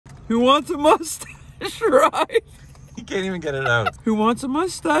Who wants a mustache ride? He can't even get it out. Who wants a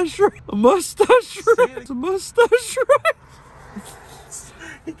mustache ride? A mustache ride? A mustache ride?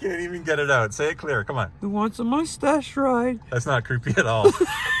 He can't even get it out. Say it clear. Come on. Who wants a mustache ride? That's not creepy at all.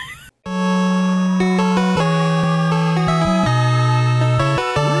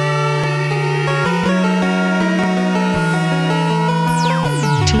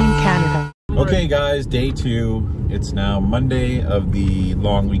 Okay guys, day 2. It's now Monday of the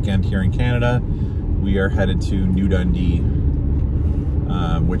long weekend here in Canada. We are headed to New Dundee,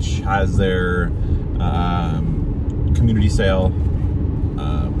 which has their community sale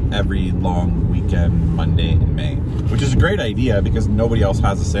every long weekend Monday in May, which is a great idea because nobody else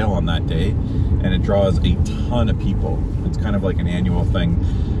has a sale on that day and it draws a ton of people. It's kind of like an annual thing.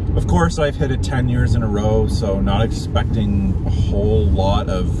 Of course, I've hit it 10 years in a row, so not expecting a whole lot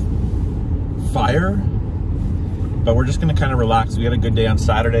of fire, but we're just gonna kind of relax. We had a good day on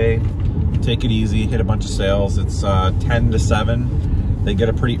Saturday, take it easy, hit a bunch of sales. It's 10 to 7. They get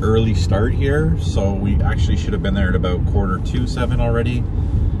a pretty early start here, so we actually should have been there at about 6:45 already.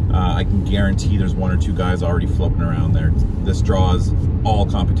 I can guarantee there's 1 or 2 guys already floating around there. This draws all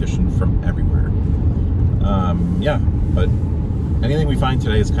competition from everywhere. Yeah, but anything we find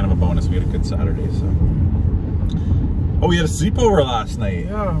today is kind of a bonus. We had a good Saturday, so. Oh, we had a sleepover last night.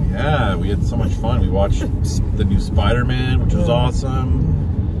 Yeah, we had so much fun. We watched the new Spider-Man, which was awesome.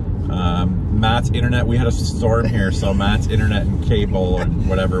 Matt's internet, we had a storm here, so Matt's internet and cable and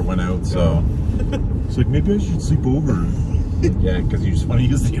whatever went out, so. It's like, maybe I should sleep over. Yeah, because you just want to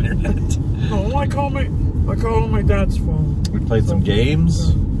use the internet. Oh, I call on my dad's phone. We played some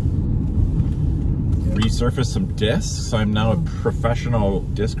games. Resurfaced some discs. I'm now a professional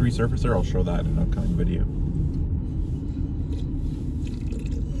disc resurfacer. I'll show that in an upcoming video.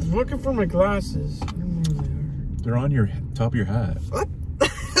 I'm looking for my glasses. I don't know where they are. They're on your top of your hat. What?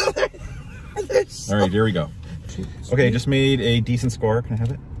 All right, here we go. Okay, just made a decent score. Can I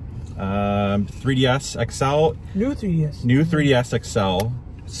have it? 3DS XL. New 3DS. New 3DS XL.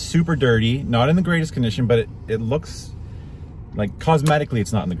 Super dirty. Not in the greatest condition, but it looks like cosmetically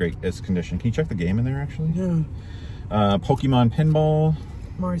it's not in the greatest condition. Can you check the game in there actually? Yeah. Pokemon Pinball.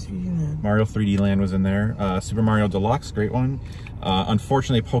 Mario 3D Land. Mario 3D Land was in there. Super Mario Deluxe, great one.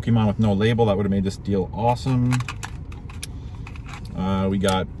 Unfortunately, Pokemon with no label. That would have made this deal awesome. We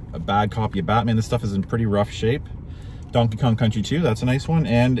got a bad copy of Batman. This stuff is in pretty rough shape. Donkey Kong Country 2, that's a nice one.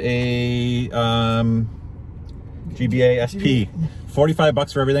 And a GBA SP. 45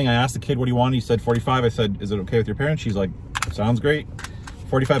 bucks for everything. I asked the kid what he wanted. He said 45. I said, is it okay with your parents? She's like, sounds great.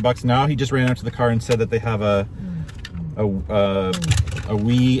 45 bucks. Now he just ran out to the car and said that they have a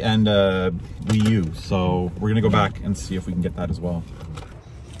Wii and a Wii U. So we're gonna go back and see if we can get that as well.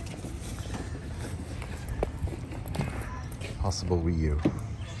 Possible Wii U.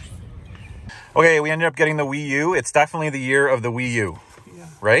 Okay, we ended up getting the Wii U. It's definitely the year of the Wii U,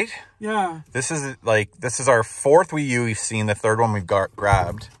 right? Yeah. This is our 4th Wii U we've seen, the 3rd one we've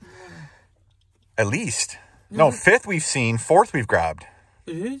grabbed. At least. No, 5th we've seen, 4th we've grabbed.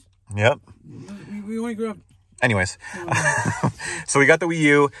 It is? Yep. We only grabbed. Anyways, so we got the Wii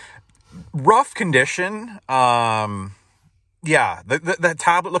U. Rough condition. Yeah, the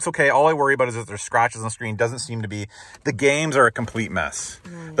tablet looks okay. All I worry about is that there's scratches on the screen. Doesn't seem to be. The games are a complete mess.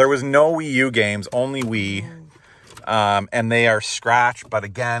 There was no Wii U games, only Wii. And they are scratched. But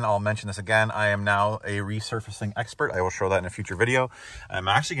again, I'll mention this again. I am now a resurfacing expert. I will show that in a future video. I'm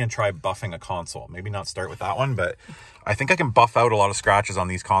actually going to try buffing a console. Maybe not start with that one, but I think I can buff out a lot of scratches on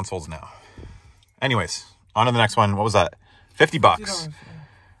these consoles now. Anyways, on to the next one. What was that? 50 bucks.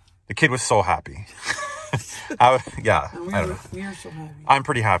 The kid was so happy. I don't know. We are so happy. I'm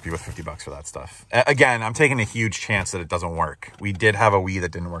pretty happy with 50 bucks for that stuff. Again, I'm taking a huge chance that it doesn't work. We did have a Wii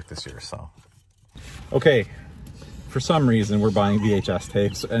that didn't work this year, so. Okay, for some reason, we're buying VHS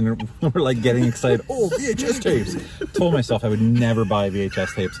tapes, and we're like getting excited. Oh, VHS tapes. Told myself I would never buy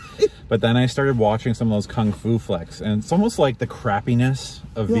VHS tapes. But then I started watching some of those Kung Fu flicks, and it's almost like the crappiness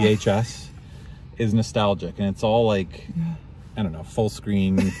of VHS is nostalgic, and it's all like, I don't know, full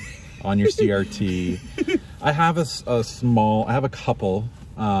screen on your CRT. I have I have a couple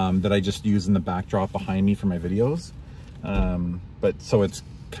that I just use in the backdrop behind me for my videos. But so it's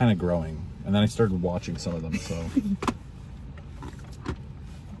kind of growing. And then I started watching some of them, so.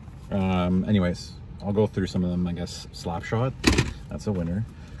 Anyways, I'll go through some of them, I guess. Slapshot, that's a winner.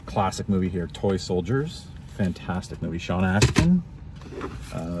 Classic movie here, Toy Soldiers. Fantastic movie. Sean Astin.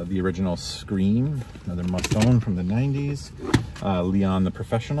 The original Scream, another must-own from the 90s. Leon the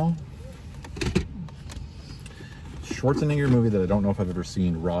Professional. Schwarzenegger movie that I don't know if I've ever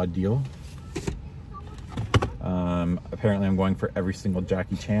seen, Raw Deal. Apparently I'm going for every single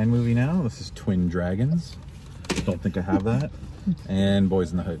Jackie Chan movie now. This is Twin Dragons. Don't think I have that. And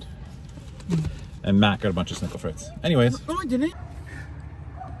Boys in the Hood. And Matt got a bunch of Snickle Fritz. Anyways. No, I didn't.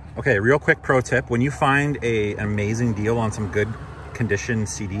 Okay, real quick pro tip. When you find an amazing deal on some good condition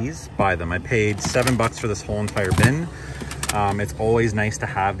CDs, buy them. I paid $7 for this whole entire bin. It's always nice to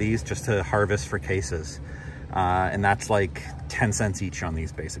have these just to harvest for cases. And that's like 10 cents each on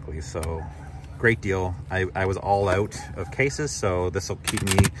these basically. So great deal. I was all out of cases, so this will keep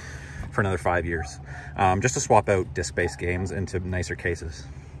me for another 5 years. Just to swap out disc-based games into nicer cases.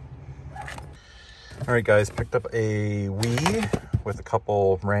 All right guys, picked up a Wii with a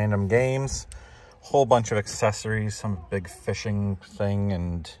couple random games, whole bunch of accessories, some big fishing thing,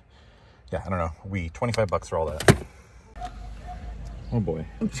 and yeah, I don't know, Wii, 25 bucks for all that. Oh boy,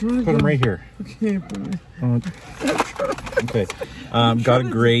 put them right here. Okay, okay, got a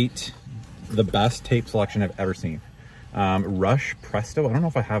great, the best tape selection I've ever seen. Rush Presto, I don't know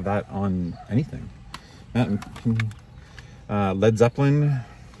if I have that on anything. Led Zeppelin,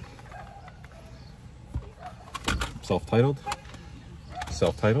 self-titled.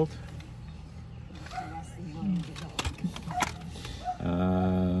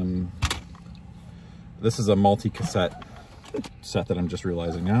 This is a multi-cassette set that I'm just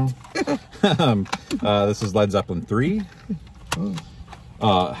realizing now. This is Led Zeppelin 3.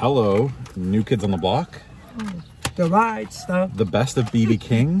 Hello, New Kids on the Block. The right stuff. The Best of BB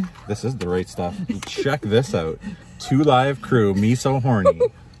King. This is the right stuff. Check this out. 2 Live Crew, Me So Horny.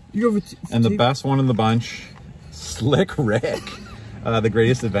 And the best one in the bunch, Slick Rick. The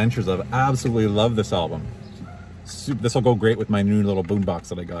Greatest Adventures of. Absolutely love this album. This will go great with my new little boombox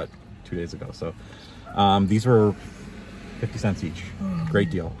that I got 2 days ago. So these were 50 cents each. Great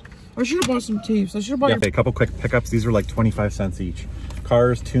deal. I should have bought some tapes. I should have bought. Yeah, a couple quick pickups. These are like 25 cents each.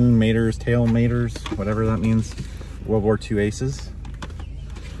 Cars, Tune Maters, Tail Maters, whatever that means. World War II Aces.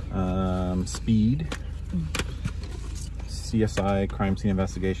 Speed. CSI, Crime Scene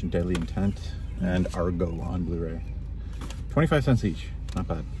Investigation, Deadly Intent, and Argo on Blu-ray. 25 cents each. Not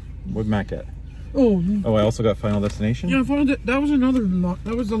bad. What did Matt get? Oh, I also got Final Destination. yeah, I found it. That was another lot.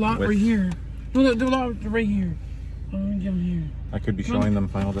 That was the lot right here. No, the lot right here. Down here. I could be showing them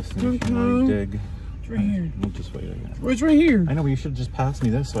Final Destination. I dig. It's right here. We'll just wait again. Oh, it's right here. I know, but you should just pass me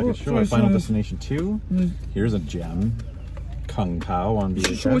this so I can show Final Destination 2. Here's a gem. Kung Pao on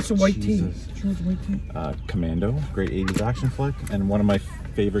VHS. Show us the white tape. Show us the white tape. Commando, great 80s action flick. And one of my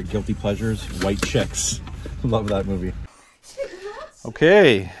favorite guilty pleasures, White Chicks. Love that movie.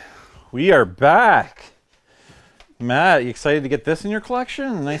 Okay, we are back. Matt, you excited to get this in your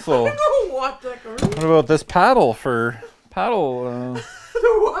collection? Nice little... I know what that girl. What about this paddle for... Paddle...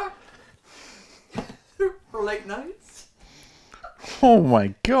 What? For late nights? Oh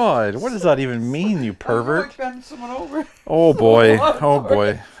my god, what does that even mean, you pervert? Someone over. Oh boy, oh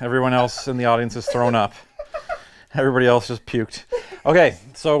boy. Everyone else in the audience is thrown up. Everybody else just puked. Okay,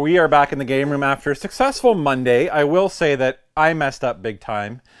 so we are back in the game room after a successful Monday. I will say that I messed up big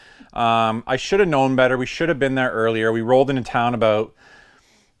time. I should have known better. We should have been there earlier. We rolled into town about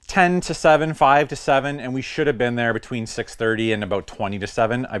 10 to 7, 5 to 7, and we should have been there between 6:30 and about 20 to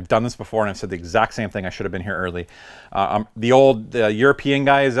 7. I've done this before, and I've said the exact same thing. I should have been here early. The old European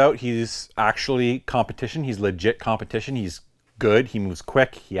guy is out. He's actually competition. He's legit competition. He's good. He moves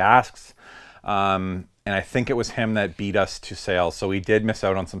quick. He asks. And I think it was him that beat us to sales. So we did miss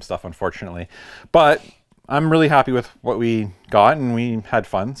out on some stuff, unfortunately. But I'm really happy with what we got, and we had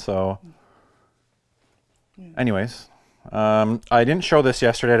fun. So anyways, I didn't show this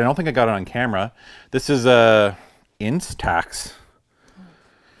yesterday. I don't think I got it on camera. This is a Instax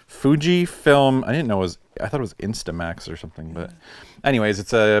Fujifilm. I didn't know it was, I thought it was Instamax or something. But anyways,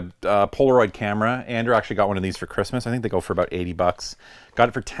 it's a Polaroid camera. Andrew actually got one of these for Christmas. I think they go for about 80 bucks. Got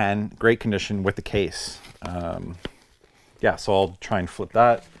it for 10. Great condition with the case. Yeah, so I'll try and flip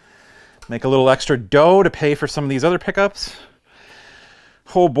that. Make a little extra dough to pay for some of these other pickups.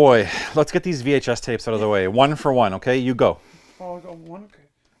 Oh boy, let's get these VHS tapes out of the way. One for one, okay? You go. Oh, I got one. Okay.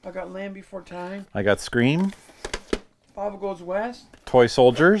 I got Land Before Time. I got Scream. Baba Goes West. Toy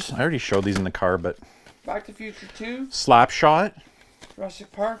Soldiers. I already showed these in the car, but... Back to Future 2. Slapshot.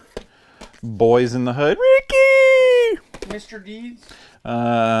 Jurassic Park. Boys in the Hood. Ricky! Mr. Deeds.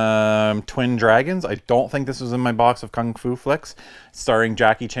 Twin Dragons. I don't think this was in my box of Kung Fu flicks. Starring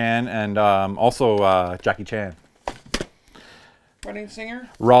Jackie Chan and also Jackie Chan. Wedding Singer.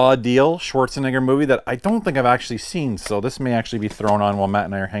 Raw Deal, Schwarzenegger movie that I don't think I've actually seen, so this may actually be thrown on while Matt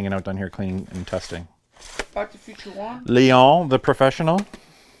and I are hanging out down here cleaning and testing. Back to Future 1. Leon, the Professional.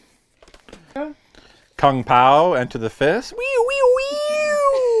 Yeah. Kung Pao, Enter the Fist. Wee, wee,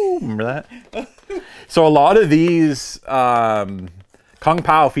 wee. Remember that? So a lot of these, Kung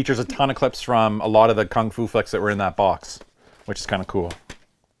Pao features a ton of clips from a lot of the Kung Fu flicks that were in that box, which is kind of cool.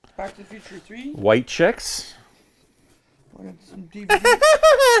 Back to the Future 3. White Chicks. I got some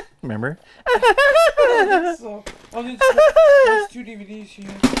DVDs. Remember? So, there's 2 DVDs here.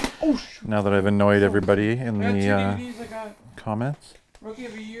 Oh, shoot. Now that I've annoyed everybody in the DVDs I got comments. Rookie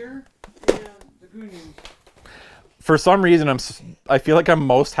of the Year and The Goonies. For some reason, I feel like I'm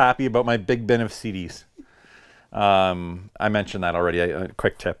most happy about my big bin of CDs. I mentioned that already. A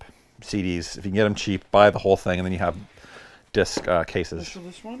quick tip: CDs. If you can get them cheap, buy the whole thing, and then you have disc cases. So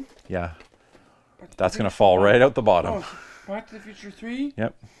this one? Yeah. That's gonna fall right out the bottom. Oh, Back to the Future 3.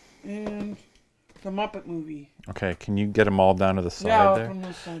 Yep. And the Muppet Movie. Okay, can you get them all down to the side yeah, there? from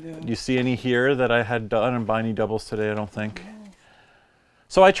this side, yeah. Do you see any here that I had done and buy any doubles today? I don't think. No.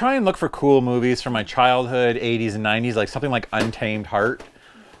 So I try and look for cool movies from my childhood, 80s and 90s, like something like Untamed Heart.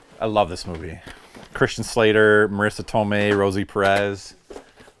 I love this movie. Christian Slater, Marissa Tomei, Rosie Perez.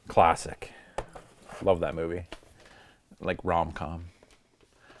 Classic. Love that movie. Like rom-com.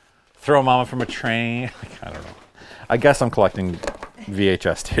 Throw Mama from a Train. I don't know. I guess I'm collecting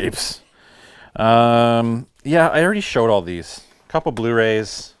VHS tapes. Yeah, I already showed all these. A couple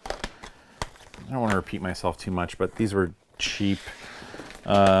Blu-rays. I don't want to repeat myself too much, but these were cheap.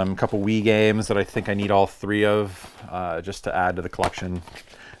 A couple Wii games that I think I need all 3 of just to add to the collection.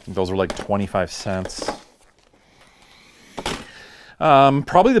 Those were like 25 cents.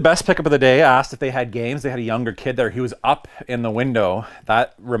 Probably the best pickup of the day. I asked if they had games. They had a younger kid there. He was up in the window.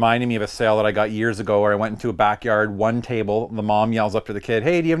 That reminded me of a sale that I got years ago where I went into a backyard, one table. The mom yells up to the kid,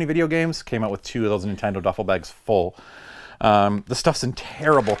 "Hey, do you have any video games?" Came out with 2 of those Nintendo duffel bags full. The stuff's in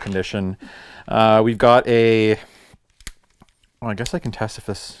terrible condition. We've got a... Well, I guess I can test if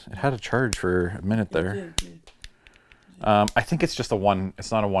this... It had a charge for a minute there. I think it's just a 1.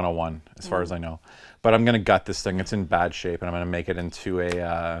 It's not a 101 as far as I know. But I'm going to gut this thing. It's in bad shape, and I'm going to make it into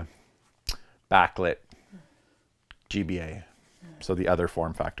a backlit GBA. So the other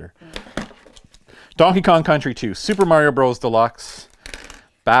form factor. Donkey Kong Country 2, Super Mario Bros. Deluxe,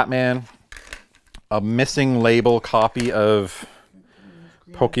 Batman, a missing label copy of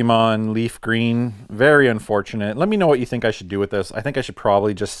Pokemon Leaf Green. Very unfortunate. Let me know what you think I should do with this. I think I should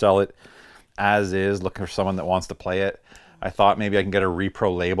probably just sell it as is, look for someone that wants to play it. I thought maybe I can get a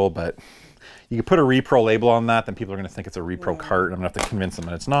repro label, but you could put a repro label on that, then people are going to think it's a repro cart, and I'm going to have to convince them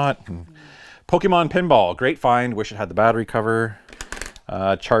that it's not. And Pokemon Pinball, great find. Wish it had the battery cover.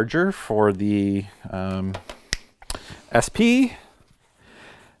 Charger for the SP.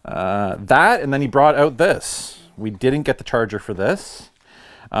 That, and then he brought out this. We didn't get the charger for this.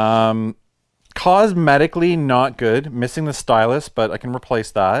 Cosmetically not good. Missing the stylus, but I can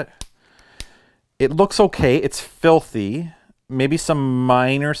replace that. It looks okay. It's filthy. Maybe some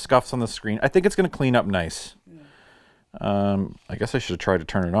minor scuffs on the screen. I think it's going to clean up nice. Yeah. I guess I should have tried to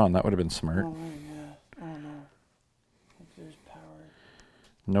turn it on. That would have been smart. Oh, yeah. Oh, no. There's power.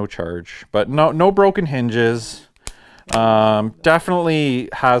 No charge. But no broken hinges. Definitely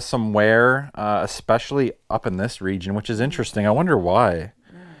has some wear, especially up in this region, which is interesting. I wonder why.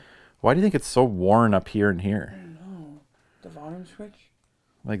 Yeah. Why do you think it's so worn up here and here? I don't know. The volume switch?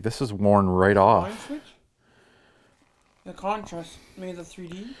 Like, this is worn right off. Volume switch? The contrast made the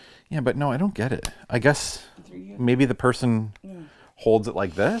 3D? Yeah, but no, I don't get it. I guess maybe the person holds it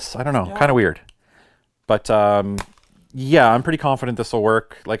like this. I don't know. Yeah. Kind of weird. But, yeah, I'm pretty confident this will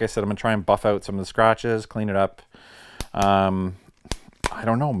work. Like I said, I'm going to try and buff out some of the scratches, clean it up. I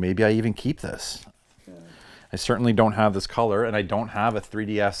don't know. Maybe I even keep this. Yeah. I certainly don't have this color, and I don't have a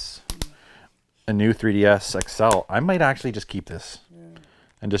 3DS, a new 3DS XL. I might actually just keep this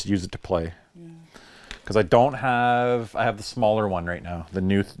and just use it to play. Because I don't have, I have the smaller one right now, the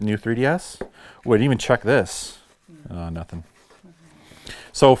new 3DS. Oh, I didn't even check this. Nothing.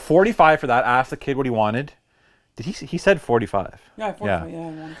 So 45 for that. I asked the kid what he wanted. Did he said 45? Yeah, 45.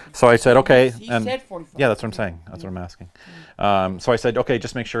 Yeah. So I said, okay. He said 45. Yeah, that's what I'm saying. That's what I'm asking. So I said, okay,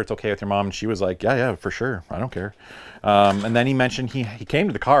 just make sure it's okay with your mom. And she was like, yeah, for sure. I don't care. And then he mentioned, he came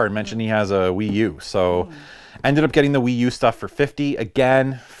to the car and mentioned he has a Wii U. So ended up getting the Wii U stuff for 50.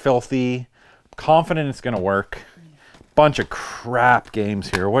 Again, filthy. Confident it's going to work. Bunch of crap games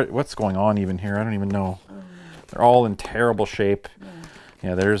here. What's going on even here? I don't even know. They're all in terrible shape.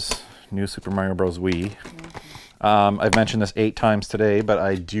 Yeah, there's new Super Mario Bros. Wii. I've mentioned this 8 times today, but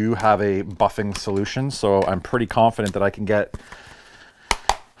I do have a buffing solution, so I'm pretty confident that I can get...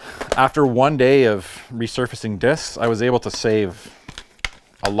 After 1 day of resurfacing discs, I was able to save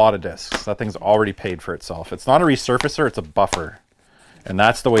a lot of discs. That thing's already paid for itself. It's not a resurfacer, it's a buffer. And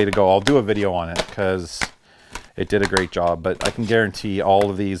that's the way to go. I'll do a video on it because it did a great job. But I can guarantee all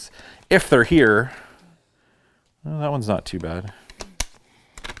of these, if they're here, well, that one's not too bad.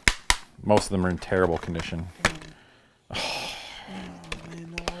 Most of them are in terrible condition.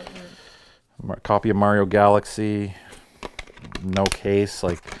 Copy of Mario Galaxy, no case.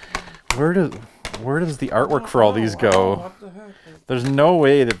 Like, where does the artwork for all these go? What the heck? There's no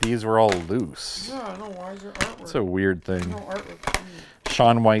way that these were all loose. Yeah, I know. Why is there artwork? It's a weird thing. No artwork.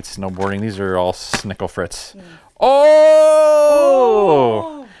 Sean White snowboarding. These are all Snickle Fritz. Yeah.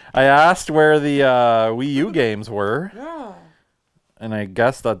 Oh! I asked where the Wii U games were. Yeah. And I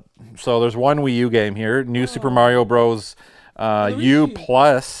guess that... So there's one Wii U game here. New Super Mario Bros. U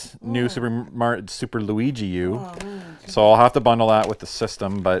plus New Super Luigi U. So I'll have to bundle that with the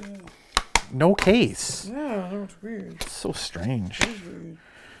system, but no case. Yeah, that was weird. It's so strange. That was weird.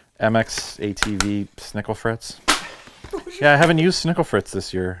 MX ATV Snickle Fritz. Yeah, I haven't used Snickle Fritz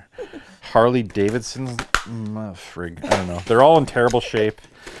this year. Harley Davidson's frig. I don't know. They're all in terrible shape.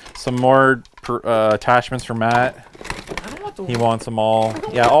 Some more attachments for Matt. He wants them all.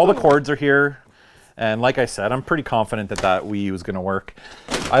 Yeah, all the cords are here. And like I said, I'm pretty confident that that Wii U is going to work.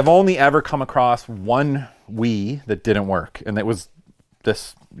 I've only ever come across one Wii that didn't work, and it was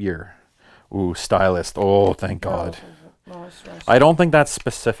this year. Ooh, stylist. Oh, thank God. I don't think that's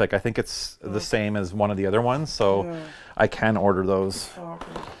specific. I think it's the same as one of the other ones, so I can order those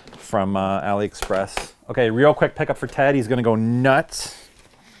from AliExpress. Okay, real quick pickup for Ted. He's going to go nuts.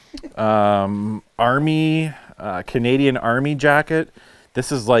 Army, Canadian Army jacket.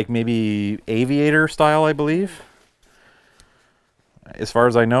 This is like maybe aviator style, I believe. As far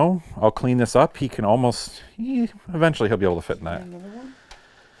as I know, I'll clean this up. He can almost, eventually he'll be able to fit in that.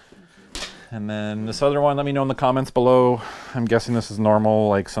 And then this other one, let me know in the comments below. I'm guessing this is normal,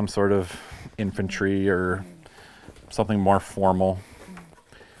 like some sort of infantry or something more formal.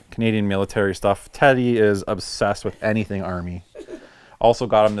 Canadian military stuff. Teddy is obsessed with anything Army. Also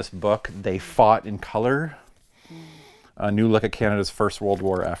got him this book, They Fought in Color. A new look at Canada's First World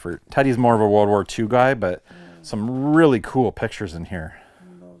War effort. Teddy's more of a World War II guy, but some really cool pictures in here.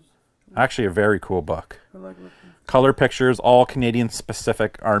 Actually, a very cool book. Color pictures, all Canadian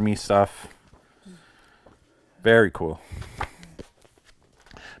specific Army stuff. Very cool.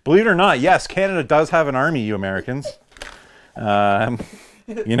 Believe it or not, yes, Canada does have an army, you Americans.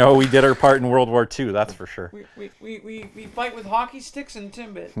 You know, we did our part in World War II, that's for sure. We fight with hockey sticks and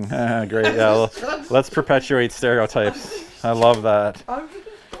Timbits. Great, yeah. Let's perpetuate stereotypes. I love that.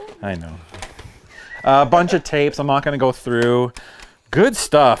 I know. A bunch of tapes I'm not going to go through. Good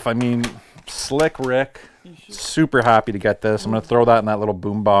stuff. I mean, Slick Rick. Super happy to get this. I'm going to throw that in that little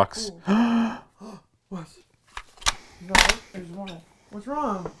boom box. What? No, there's one. What's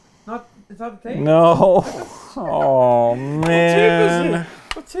wrong? Is that the tape? No. Oh, man.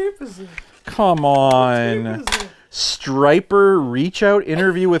 What tape is it? Come on. What tape is it? Striper reach out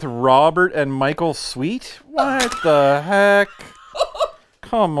interview with Robert and Michael Sweet? What the heck?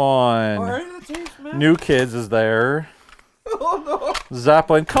 Come on. Alright, the tapes, man. New Kids is there. Oh no.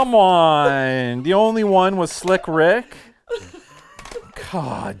 Zeppelin, come on. The only one was Slick Rick.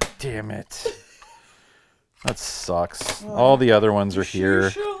 God damn it. That sucks. All the other ones are here. You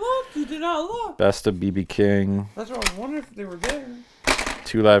should have looked. You did not look. Best of BB King. That's what I was wondering if they were there.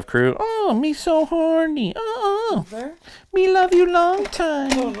 2 Live Crew. Oh, me so horny. Oh, There? me love you long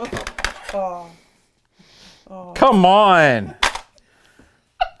time. Oh no. Oh. Come on.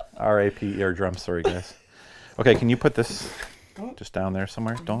 R.A.P. eardrum. Sorry, guys. Okay, can you put this just down there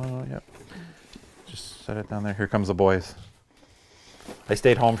somewhere? Don't. Yep. Just set it down there. Here comes the boys. I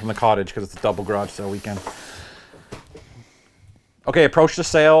stayed home from the cottage because it's a double garage sale weekend. Okay, approached the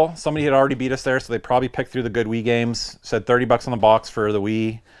sale. Somebody had already beat us there, so they probably picked through the good Wii games. Said 30 bucks on the box for the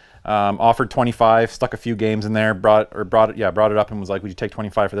Wii. Offered 25. Stuck a few games in there. Brought it up and was like, "Would you take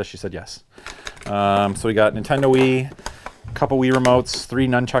 25 for this?" She said yes. So we got Nintendo Wii, a couple Wii remotes, 3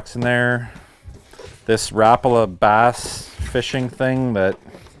 nunchucks in there. This Rapala bass fishing thing that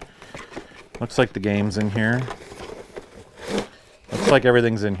looks like the game's in here. Looks like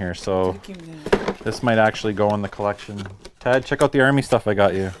everything's in here, so this might actually go in the collection. Ted, check out the Army stuff I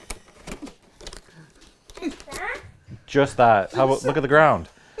got you. Just that. How about look at the ground?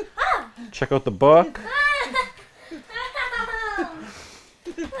 Check out the book.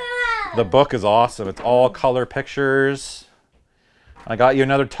 The book is awesome. It's all color pictures. I got you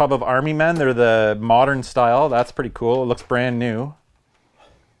another tub of Army Men. They're the modern style. That's pretty cool. It looks brand new.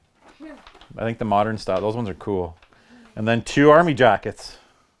 I think the modern style. Those ones are cool. And then 2 Army jackets.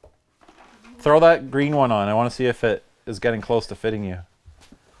 Throw that green one on. I want to see if it is getting close to fitting you.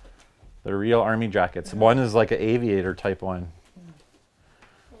 The real Army jackets. One is like an aviator type one.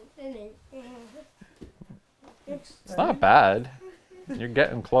 It's not bad. You're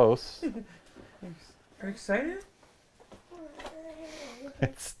getting close. Are you excited?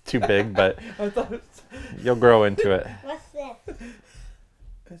 It's too big, but I thought you'll grow into it. What's this?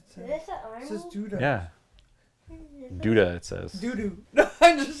 Is this an army? It says Duda. Yeah. Duda, it says. Doo-doo. No,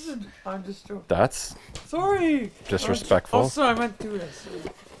 I'm just joking. That's Sorry. disrespectful. Oh, sorry, I meant Duda.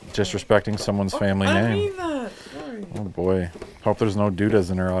 Disrespecting someone's family I name. mean that. Sorry. Oh boy. Hope there's no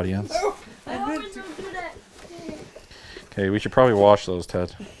Dudas in our audience. Oh, I I hope meant it to. don't do that. Okay, we should probably wash those,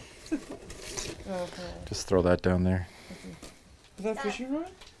 Ted. Okay. Just throw that down there. Is that fishing rod?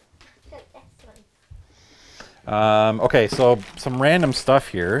 Okay, so some random stuff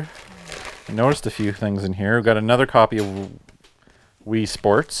here. I noticed a few things in here. We've got another copy of Wii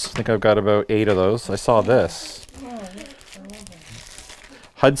Sports. I think I've got about 8 of those. I saw this. Oh, I love that.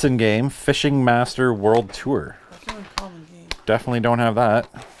 Hudson Game Fishing Master World Tour. That's an uncommon game. Definitely don't have that.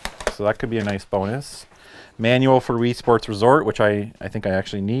 So that could be a nice bonus. Manual for Wii Sports Resort, which I think I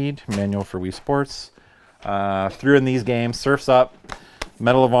actually need. Manual for Wii Sports. Threw in these games. Surf's Up.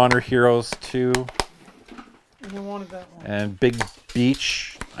 Medal of Honor Heroes 2. And I wanted that one. And Big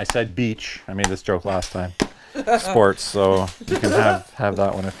Beach. I said beach. I made this joke last time. Sports, so you can have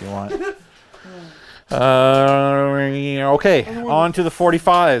that one if you want. Okay, on to the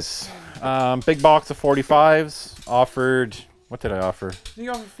 45s. Big box of 45s. Offered, what did I offer?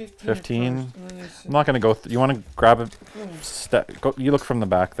 You offer 15. 15. At first, and then they said, I'm not going to go, you want to grab it? You look from the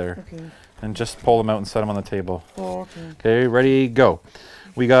back there. okay. And just pull them out and set them on the table. Oh, okay. Okay, ready, go.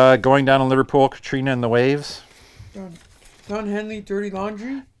 We got Going Down in Liverpool, Katrina and the Waves. Don Henley, Dirty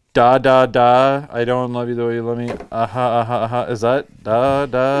Laundry. Da da da, I don't love you the way you love me. Is that da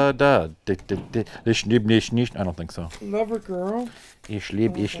da da? Dish nib nish nish. I don't think so. Lover Girl. Ish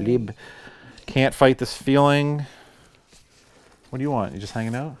lib. Can't Fight This Feeling. What do you want? You just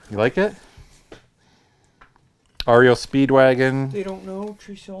hanging out? You like it? REO Speedwagon. They Don't Know,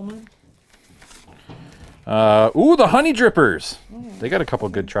 Tree Solman. Ooh, the Honey Drippers. They got a couple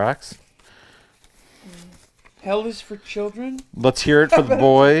good tracks. Hell is for Children. Let's Hear It for the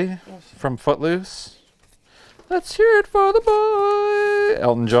Boy from Footloose. Let's hear it for the boy.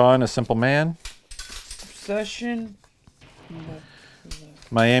 Elton John, A Simple Man. Obsession.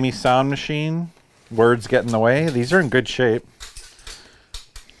 Miami Sound Machine. Words Get in the Way. These are in good shape.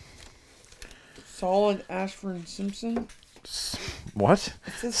 Solid Ashford and Simpson. What?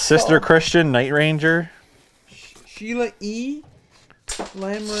 says Sister Solid. Christian, Night Ranger. Sheila E.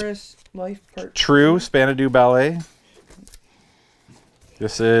 Glamorous Life Part True, Xanadu Ballet.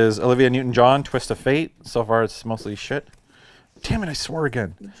 This is Olivia Newton-John, Twist of Fate. So far, it's mostly shit. Damn it, I swore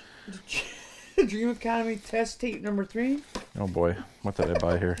again. Dream Academy Test Tape number 3. Oh boy, what did I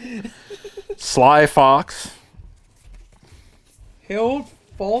buy here? Sly Fox. Hild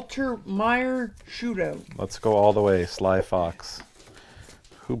Faltermeyer Shootout. Let's go all the way. Sly Fox.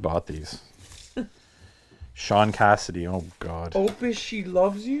 Who bought these? Sean Cassidy. Oh god. Opus She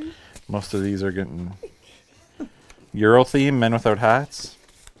Loves You. Most of these are getting Euro theme. Men Without Hats.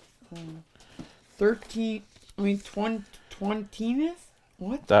 20th?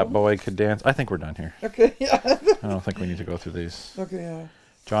 What? That Boy Could Dance. I think we're done here. Okay, yeah. I don't think we need to go through these. Okay, yeah.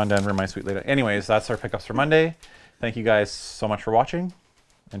 John Denver, My Sweet Lady. Anyways, that's our pickups for Monday. Thank you guys so much for watching.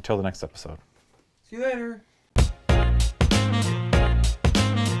 Until the next episode. See you later.